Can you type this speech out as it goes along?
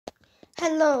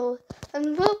Hello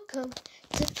and welcome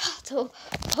to Battle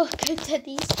for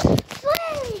Teddy's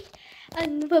Play!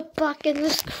 And we're back in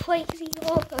this crazy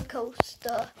roller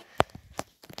coaster.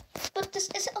 But this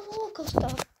isn't a roller coaster.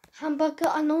 Hamburger,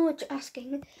 I know what you're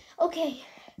asking. Okay,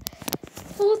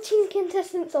 14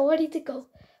 contestants are ready to go,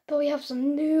 but we have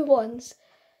some new ones.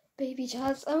 Baby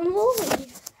Jazz and Rory.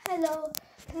 Hello,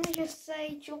 can I just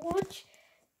say George,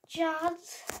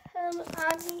 Jazz,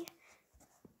 Annie,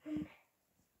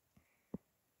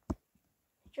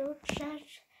 George, Jazz,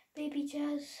 Baby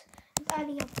Jazz, and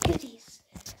Annie are goodies.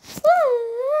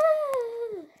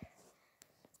 Woo!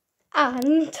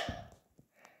 And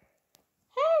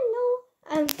hello,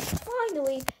 and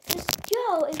finally, this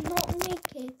girl is not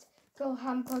naked. Go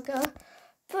Hamburger,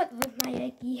 but with my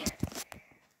eggie.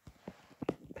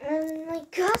 And my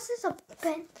glasses are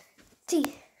bent.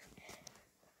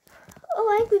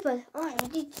 Oh, Angry Bird. Oh, I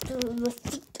need to do the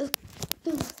feet.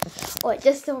 Oh,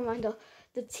 just a reminder.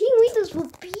 The team leaders will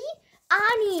be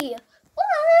Annie.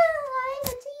 Oh, I'm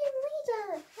a team leader.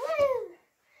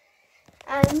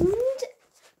 And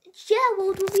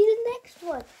Gerald will be the next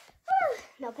one.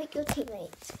 Now pick your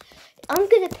teammates. I'm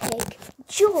gonna pick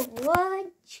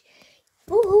George.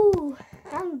 Woohoo!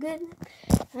 I'm gonna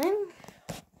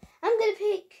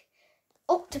pick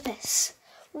Octopus.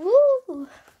 Woo!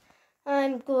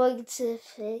 I'm going to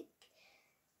pick.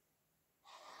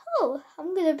 Oh,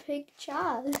 I'm gonna pick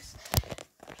Jazz.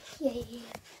 Yay!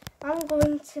 I'm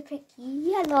going to pick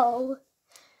Yellow.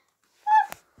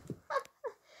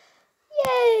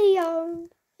 Yay!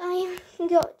 I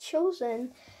got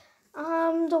chosen.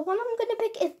 The one I'm gonna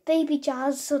pick is Baby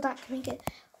Jazz, so that can make it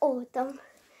autumn.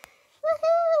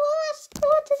 Woohoo!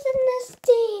 Scott is in this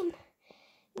team.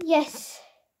 Yes.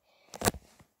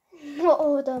 Not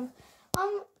autumn.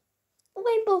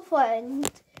 Rainbow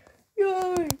Friend.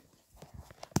 Yay!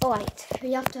 Alright,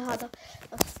 we have to have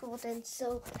a score then,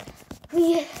 so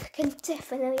we can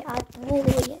definitely add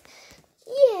Rory.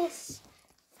 Yes!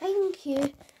 Thank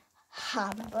you,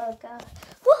 Hamburger.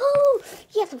 Woohoo!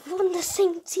 Yes, we're on the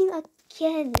same team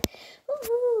again.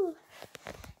 Woohoo!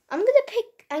 I'm gonna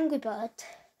pick Angry Bird.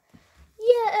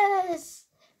 Yes!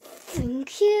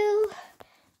 Thank you.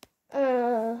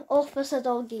 Officer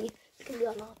Doggy, you can be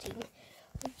on our team.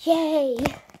 Yay!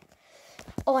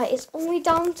 Alright, it's only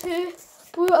down to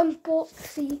Blue and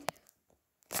Boxy.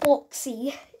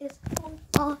 Boxy is on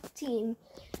our team.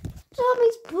 So that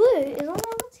means Blue is on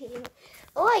our team.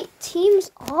 Alright,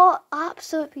 teams are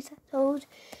absolutely settled.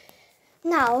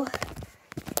 Now,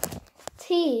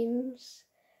 teams,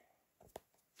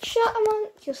 chat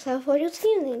amongst yourself what your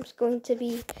team name's going to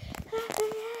be.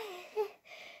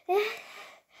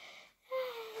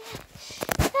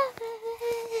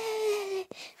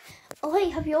 Oh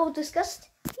wait, have you all discussed?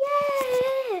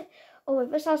 Yeah! Oh wait,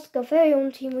 let's ask our very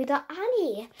own team leader,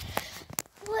 Annie.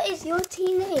 What is your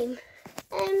team name?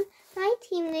 My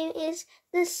team name is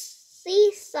the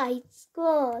Seaside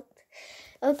Squad.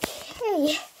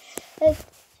 Okay.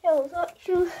 So what's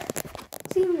your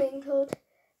team name called?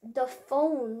 The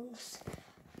Phones.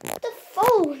 The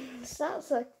Phones!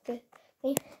 That's like the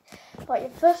name. Right,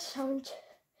 your first sound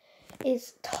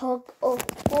is Tug of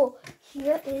War.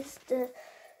 Here is the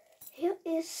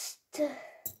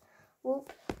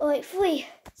whoop. Alright, 3,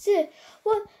 2,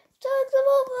 1, Tug of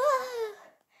War!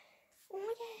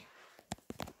 Oh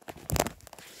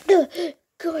yeah.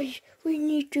 Guys, we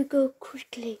need to go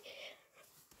quickly.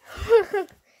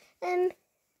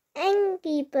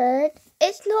 Angry Bird.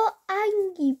 It's not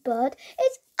Angry Bird.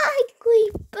 It's Angry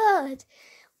Bird.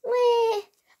 Where?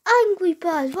 Angry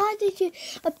Bird, why did you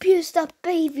abuse that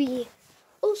baby?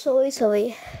 Oh,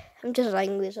 sorry. I'm just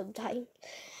angry sometimes.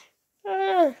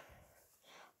 Boo!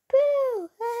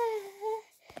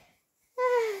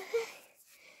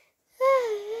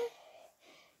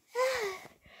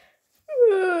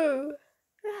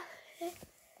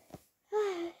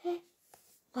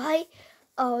 Why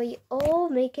are you all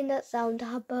making that sound,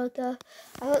 Hamburger?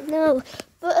 I don't know.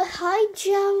 But hi,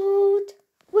 Gerald.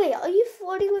 Wait, are you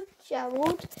flirting with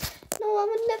Gerald? No, I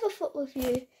would never flirt with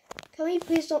you. Can we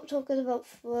please stop talking about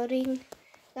flirting?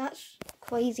 That's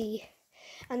crazy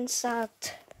and sad.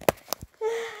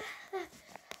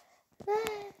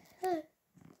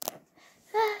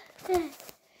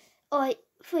 Alright,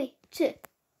 3, 2.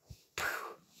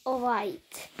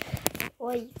 Alright,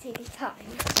 waiting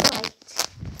time. Right,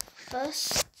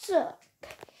 first up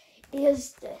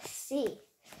is the Seaside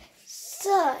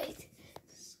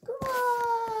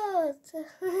Squad.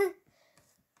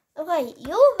 Okay,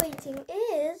 your rating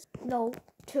is no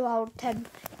 2 out of 10.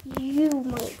 You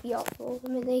might be up for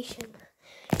elimination.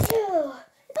 No,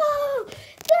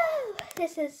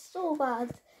 this is so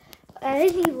bad.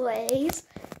 Anyways,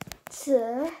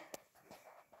 the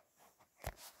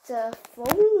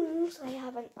phones. I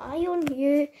have an eye on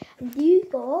you, and you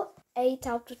got 8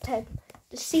 out of 10.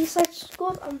 The Seaside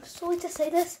squad, I'm sorry to say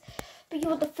this, but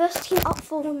you're the first team up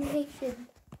for elimination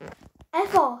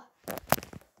ever.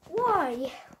 Why?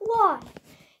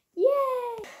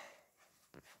 Yay!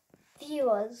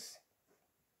 Viewers,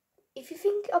 if you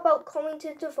think about coming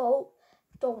to the vote,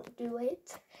 don't do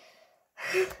it.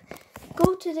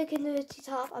 Go to the community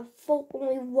tab and vote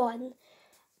only one.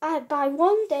 And by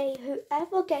one day,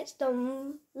 whoever gets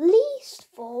the least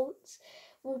votes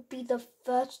will be the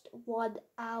first one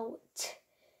out.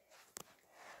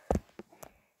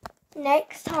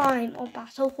 Next time on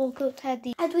Battle for Good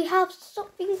Teddy. And we have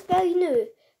something very new.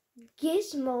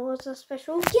 Gizmo as a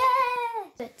special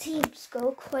guest. The teams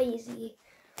go crazy.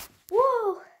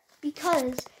 Whoa!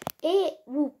 Because it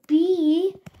will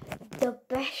be the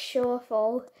best show of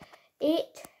all.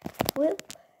 It will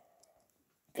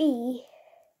be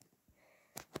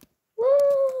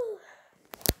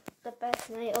the best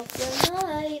night of your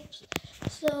lives.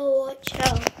 So watch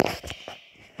out.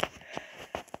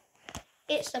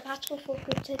 It's the Battle for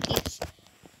Good Teddies.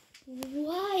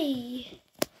 Why?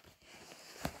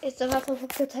 It's the Battle for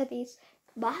Good Teddies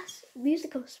mass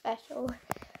musical special.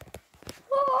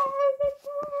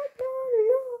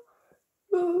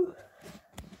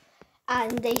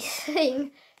 And they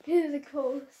sing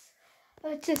musicals.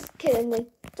 I'm just kidding, they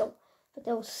don't, but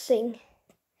they'll sing.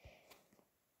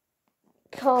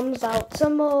 Comes out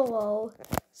tomorrow.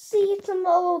 See you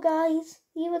tomorrow, guys.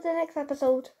 See you in the next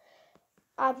episode.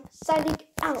 I'm signing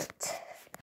out.